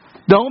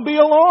 Don't be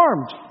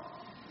alarmed,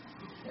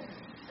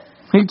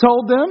 he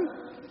told them.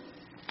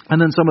 And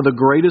then some of the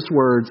greatest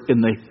words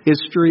in the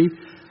history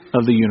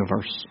of the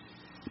universe.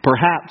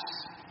 Perhaps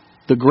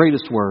the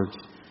greatest words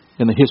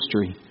in the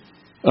history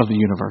of the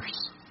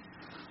universe.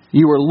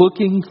 You are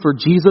looking for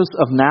Jesus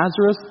of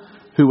Nazareth,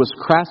 who was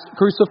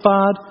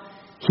crucified.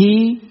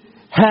 He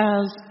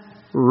has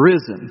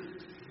risen.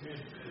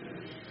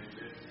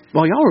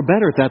 Well, y'all are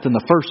better at that than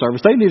the first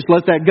service. They need to just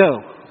let that go.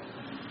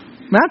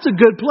 That's a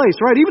good place,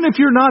 right? Even if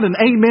you're not an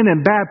amen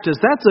and Baptist,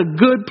 that's a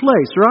good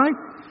place, right?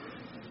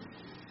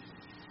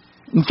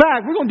 In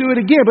fact, we're going to do it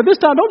again, but this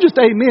time don't just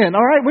amen,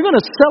 all right? We're going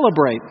to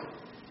celebrate.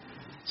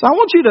 So I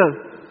want you to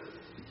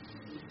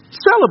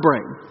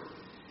celebrate.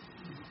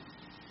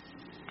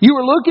 You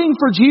were looking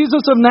for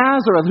Jesus of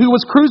Nazareth who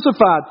was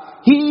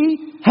crucified.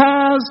 He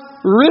has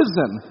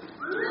risen.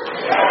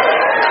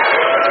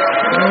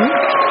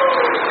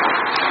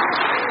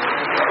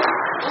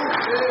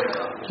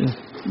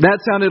 That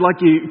sounded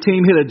like your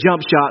team hit a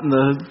jump shot in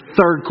the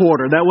third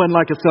quarter. That wasn't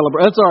like a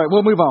celebration. That's all right.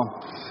 We'll move on.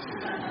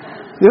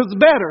 It was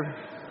better.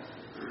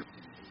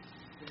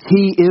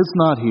 He is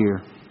not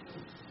here.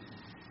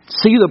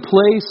 See the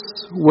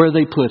place where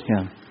they put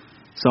him.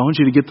 So I want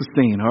you to get the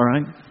scene, all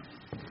right?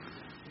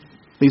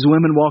 These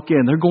women walk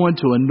in. They're going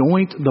to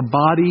anoint the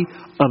body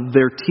of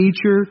their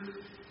teacher.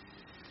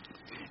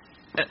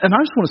 And I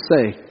just want to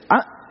say,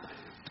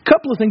 a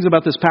couple of things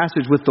about this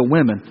passage with the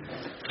women.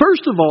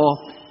 First of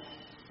all,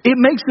 it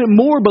makes it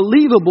more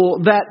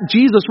believable that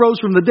Jesus rose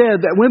from the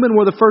dead, that women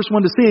were the first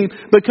one to see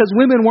him, because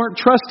women weren't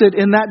trusted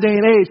in that day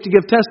and age to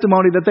give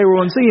testimony that they were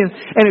on seeing.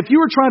 And if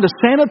you were trying to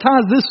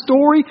sanitize this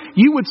story,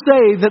 you would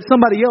say that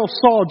somebody else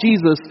saw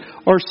Jesus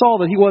or saw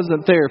that he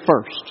wasn't there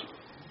first.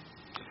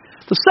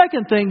 The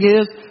second thing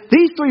is,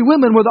 these three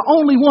women were the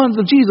only ones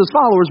of Jesus'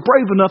 followers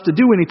brave enough to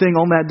do anything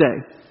on that day.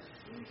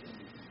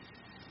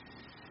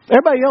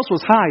 Everybody else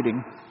was hiding.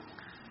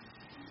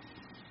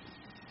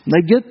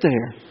 They get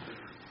there.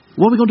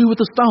 What are we going to do with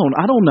the stone?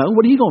 I don't know.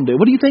 What are you going to do?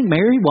 What do you think,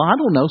 Mary? Well, I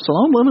don't know.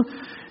 Salome,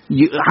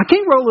 I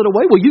can't roll it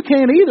away. Well, you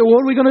can't either.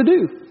 What are we going to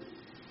do?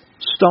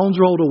 Stone's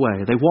rolled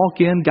away. They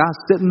walk in, guys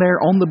sitting there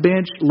on the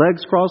bench,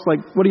 legs crossed, like,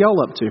 what are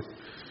y'all up to?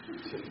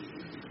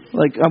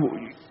 Like,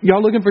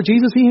 y'all looking for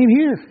Jesus? He ain't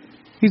here.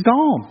 He's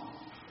gone.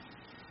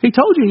 He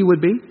told you he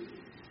would be.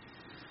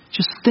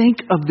 Just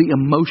think of the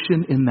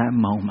emotion in that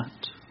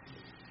moment.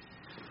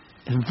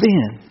 And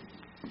then,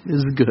 this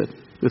is good.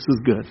 This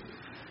is good.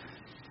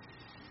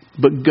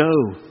 But go,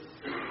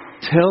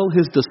 tell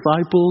his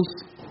disciples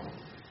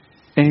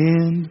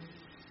and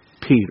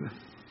Peter.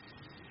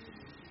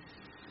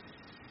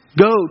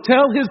 Go,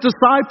 tell his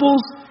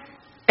disciples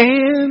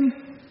and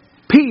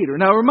Peter.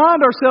 Now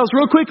remind ourselves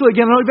real quickly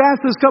again. I know we've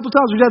asked this a couple of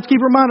times. We have to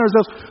keep reminding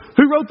ourselves.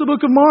 Who wrote the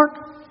book of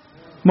Mark?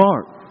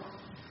 Mark.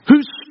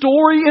 Whose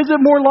story is it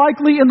more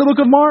likely in the book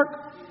of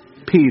Mark?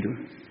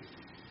 Peter.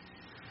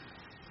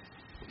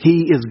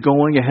 He is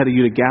going ahead of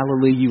you to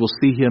Galilee. You will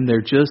see him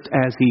there just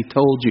as he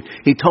told you.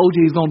 He told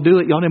you he's going to do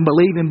it. Y'all didn't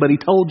believe him, but he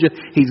told you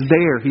he's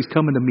there. He's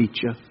coming to meet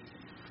you.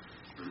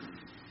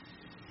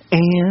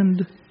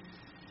 And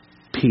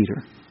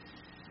Peter.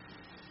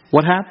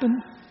 What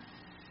happened?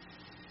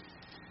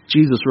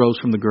 Jesus rose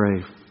from the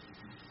grave.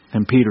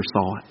 And Peter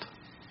saw it.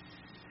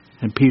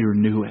 And Peter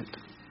knew it.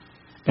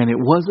 And it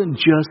wasn't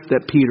just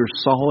that Peter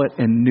saw it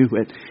and knew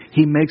it.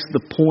 He makes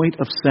the point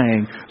of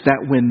saying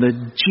that when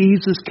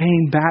Jesus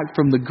came back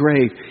from the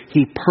grave,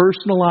 he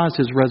personalized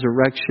his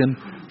resurrection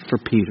for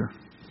Peter.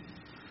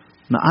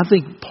 Now, I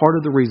think part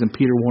of the reason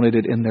Peter wanted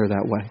it in there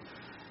that way,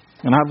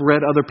 and I've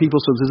read other people,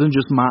 so this isn't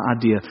just my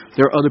idea.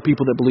 There are other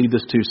people that believe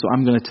this too, so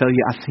I'm going to tell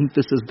you, I think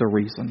this is the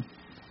reason.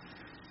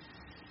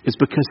 It's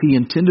because he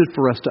intended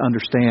for us to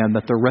understand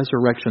that the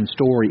resurrection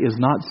story is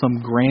not some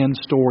grand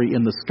story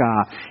in the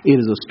sky. It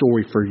is a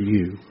story for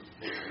you.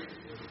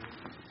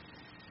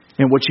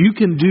 And what you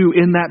can do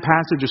in that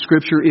passage of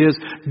Scripture is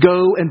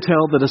go and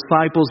tell the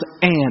disciples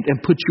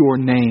and put your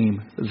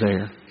name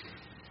there.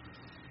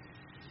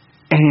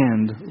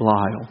 And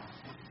Lyle.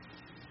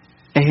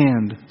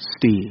 And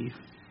Steve.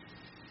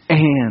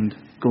 And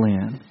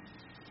Glenn.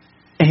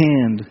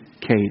 And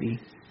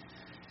Katie.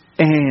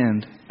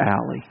 And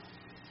Allie.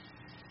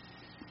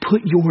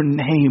 Put your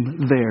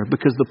name there,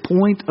 because the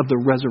point of the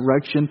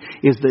resurrection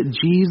is that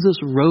Jesus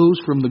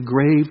rose from the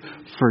grave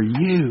for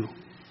you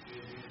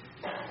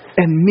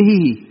and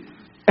me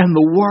and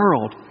the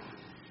world.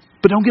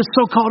 But don't get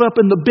so caught up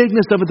in the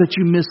bigness of it that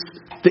you miss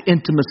the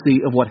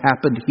intimacy of what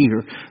happened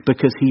here,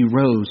 because he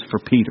rose for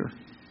Peter.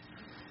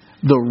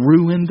 The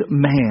ruined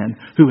man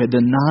who had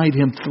denied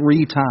him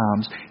 3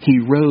 times, he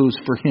rose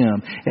for him.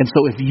 And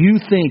so if you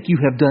think you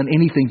have done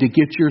anything to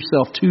get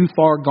yourself too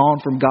far gone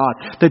from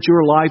God, that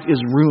your life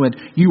is ruined,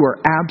 you are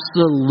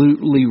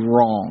absolutely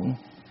wrong.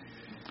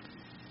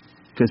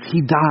 Because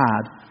he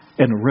died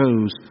and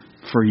rose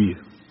for you.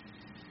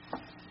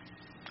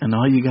 And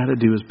all you got to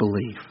do is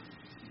believe.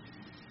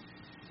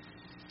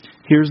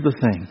 Here's the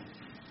thing.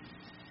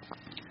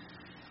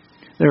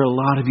 There are a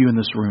lot of you in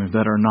this room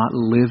that are not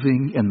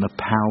living in the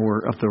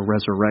power of the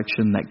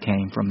resurrection that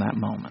came from that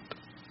moment.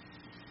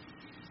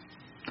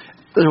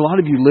 There are a lot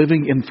of you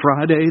living in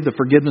Friday, the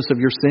forgiveness of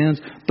your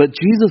sins, but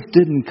Jesus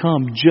didn't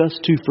come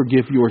just to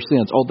forgive your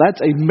sins. Oh,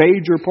 that's a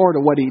major part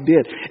of what he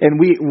did. And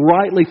we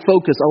rightly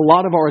focus a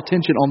lot of our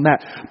attention on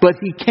that. But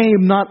he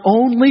came not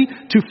only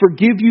to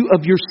forgive you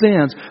of your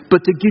sins,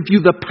 but to give you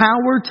the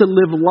power to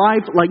live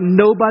life like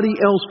nobody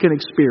else can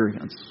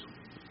experience.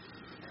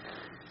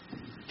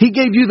 He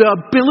gave you the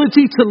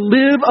ability to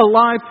live a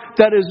life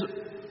that is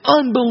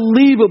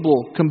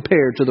unbelievable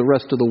compared to the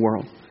rest of the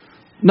world.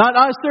 Not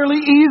necessarily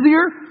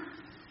easier,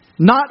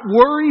 not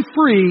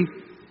worry-free,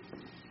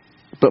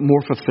 but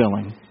more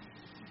fulfilling,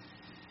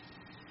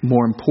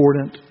 more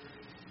important,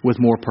 with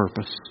more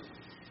purpose.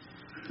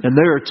 And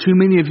there are too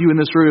many of you in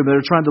this room that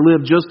are trying to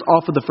live just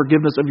off of the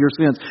forgiveness of your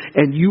sins,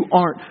 and you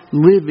aren't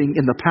living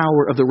in the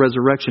power of the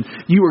resurrection.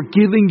 You are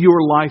giving your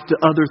life to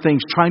other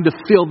things, trying to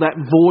fill that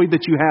void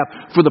that you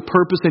have for the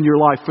purpose in your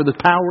life, for the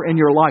power in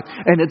your life,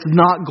 and it's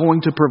not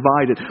going to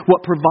provide it.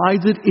 What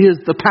provides it is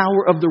the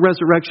power of the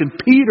resurrection.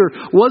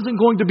 Peter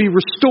wasn't going to be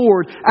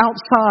restored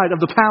outside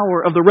of the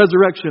power of the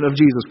resurrection of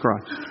Jesus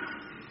Christ.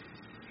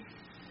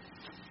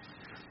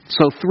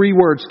 So 3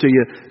 words to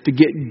you to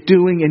get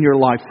doing in your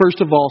life.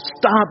 First of all,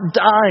 stop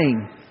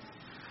dying.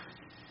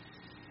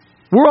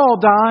 We're all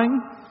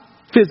dying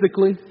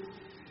physically.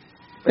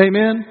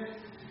 Amen.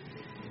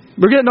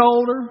 We're getting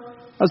older.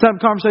 I was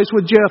having a conversation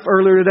with Jeff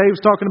earlier today. He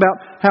was talking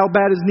about how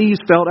bad his knees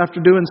felt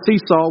after doing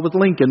seesaw with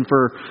Lincoln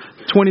for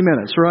 20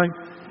 minutes, right?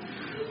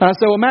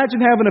 So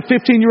imagine having a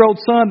 15-year-old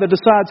son that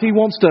decides he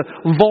wants to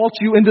vault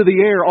you into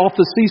the air off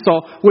the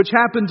seesaw, which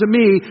happened to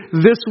me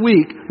this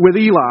week with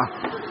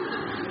Eli.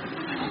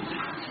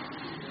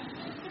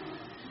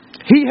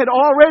 He had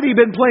already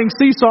been playing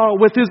seesaw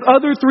with his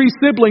other 3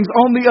 siblings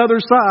on the other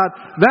side.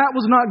 That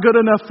was not good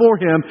enough for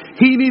him.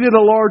 He needed a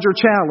larger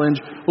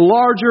challenge.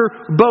 Larger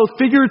both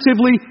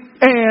figuratively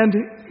and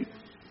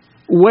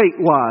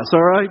weight-wise,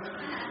 all right?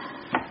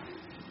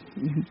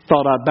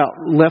 Thought I about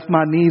left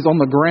my knees on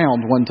the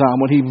ground one time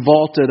when he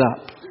vaulted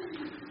up.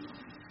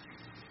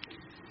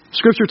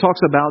 Scripture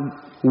talks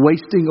about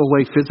wasting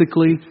away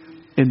physically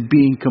and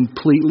being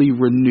completely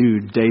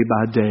renewed day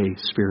by day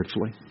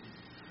spiritually.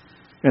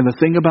 And the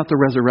thing about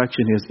the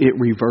resurrection is it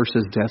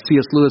reverses death.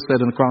 C.S. Lewis said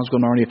in the Chronicles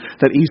of Narnia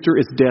that Easter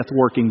is death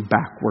working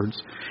backwards.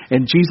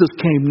 And Jesus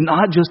came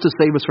not just to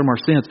save us from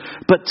our sins,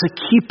 but to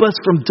keep us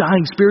from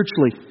dying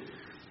spiritually.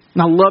 And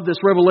I love this.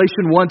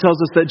 Revelation 1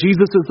 tells us that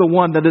Jesus is the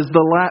one that is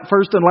the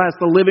first and last,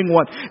 the living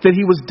one. That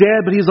He was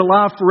dead, but He's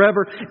alive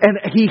forever.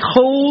 And He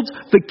holds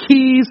the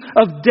keys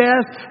of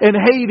death and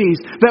Hades.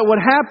 That what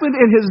happened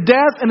in His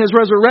death and His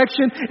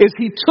resurrection is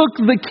He took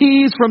the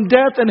keys from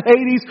death and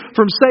Hades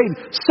from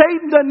Satan.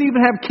 Satan doesn't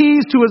even have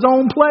keys to his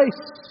own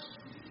place,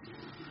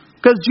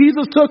 because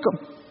Jesus took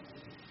them.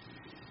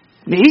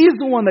 He's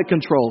the one that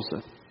controls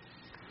it.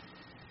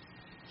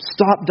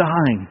 Stop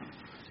dying.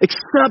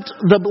 Accept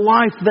the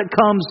life that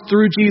comes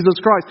through Jesus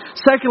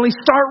Christ. Secondly,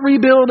 start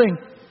rebuilding.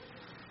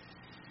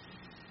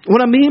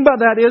 What I mean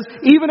by that is,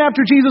 even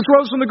after Jesus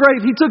rose from the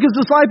grave, He took His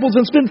disciples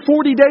and spent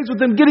 40 days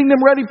with them, getting them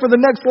ready for the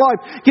next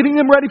life, getting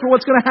them ready for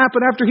what's going to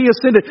happen after He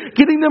ascended,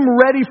 getting them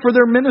ready for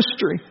their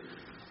ministry.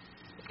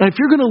 And if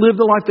you're going to live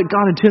the life that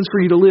God intends for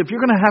you to live,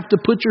 you're going to have to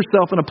put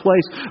yourself in a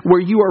place where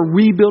you are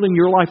rebuilding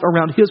your life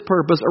around His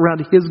purpose,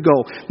 around His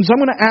goal. And so I'm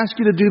going to ask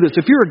you to do this.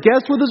 If you're a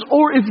guest with us,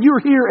 or if you're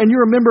here and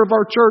you're a member of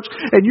our church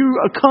and you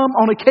come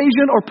on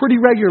occasion or pretty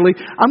regularly,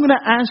 I'm going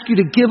to ask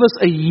you to give us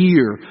a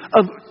year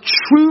of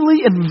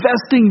truly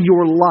investing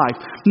your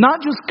life. Not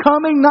just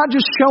coming, not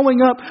just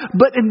showing up,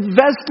 but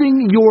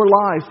investing your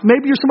life.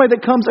 Maybe you're somebody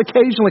that comes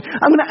occasionally.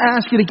 I'm going to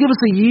ask you to give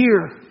us a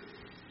year.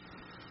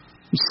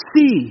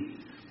 See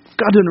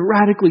God to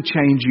radically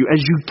change you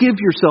as you give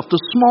yourself to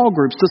small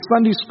groups, to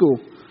Sunday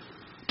school,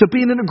 to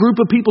being in a group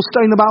of people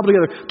studying the Bible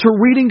together, to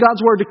reading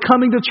God's Word, to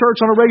coming to church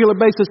on a regular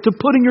basis, to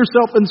putting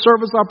yourself in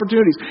service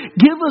opportunities.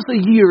 Give us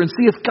a year and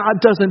see if God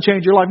doesn't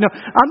change your life. Now,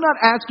 I'm not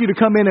asking you to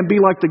come in and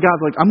be like the guys,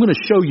 like, I'm going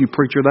to show you,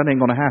 preacher, that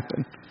ain't going to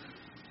happen.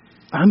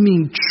 I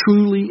mean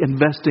truly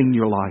investing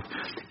your life.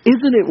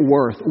 Isn't it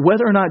worth,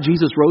 whether or not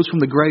Jesus rose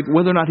from the grave,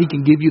 whether or not He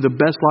can give you the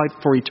best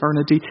life for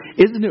eternity,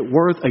 isn't it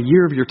worth a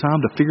year of your time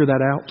to figure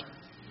that out?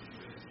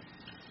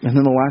 And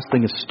then the last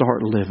thing is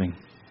start living.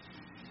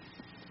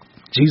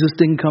 Jesus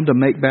didn't come to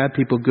make bad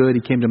people good.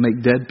 He came to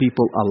make dead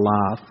people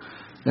alive.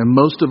 And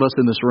most of us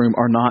in this room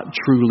are not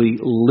truly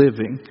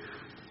living.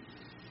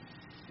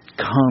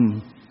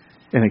 Come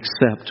and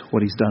accept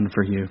what He's done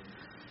for you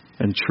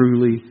and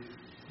truly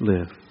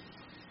live.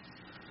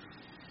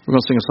 We're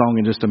going to sing a song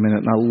in just a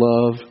minute, and I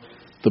love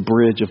the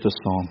bridge of this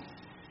song,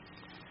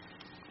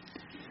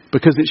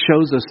 because it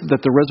shows us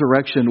that the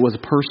resurrection was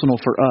personal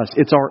for us.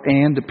 It's our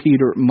and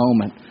Peter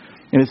moment.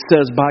 And it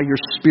says, by your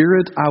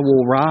Spirit I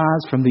will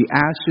rise from the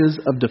ashes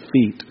of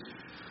defeat.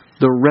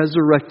 The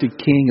resurrected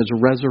King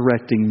is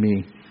resurrecting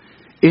me.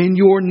 In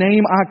your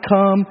name I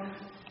come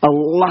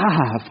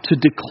alive to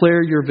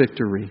declare your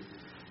victory.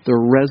 The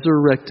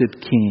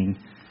resurrected King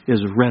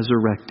is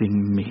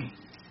resurrecting me.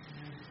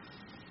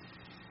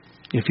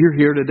 If you're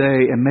here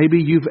today and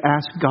maybe you've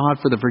asked God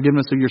for the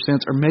forgiveness of your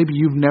sins, or maybe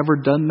you've never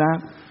done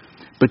that,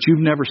 but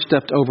you've never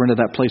stepped over into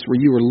that place where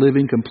you are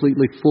living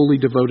completely, fully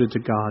devoted to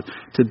God,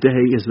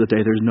 today is the day.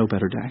 There's no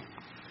better day.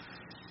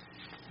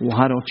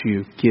 Why don't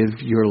you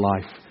give your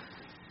life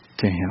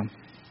to Him?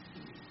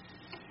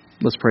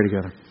 Let's pray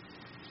together.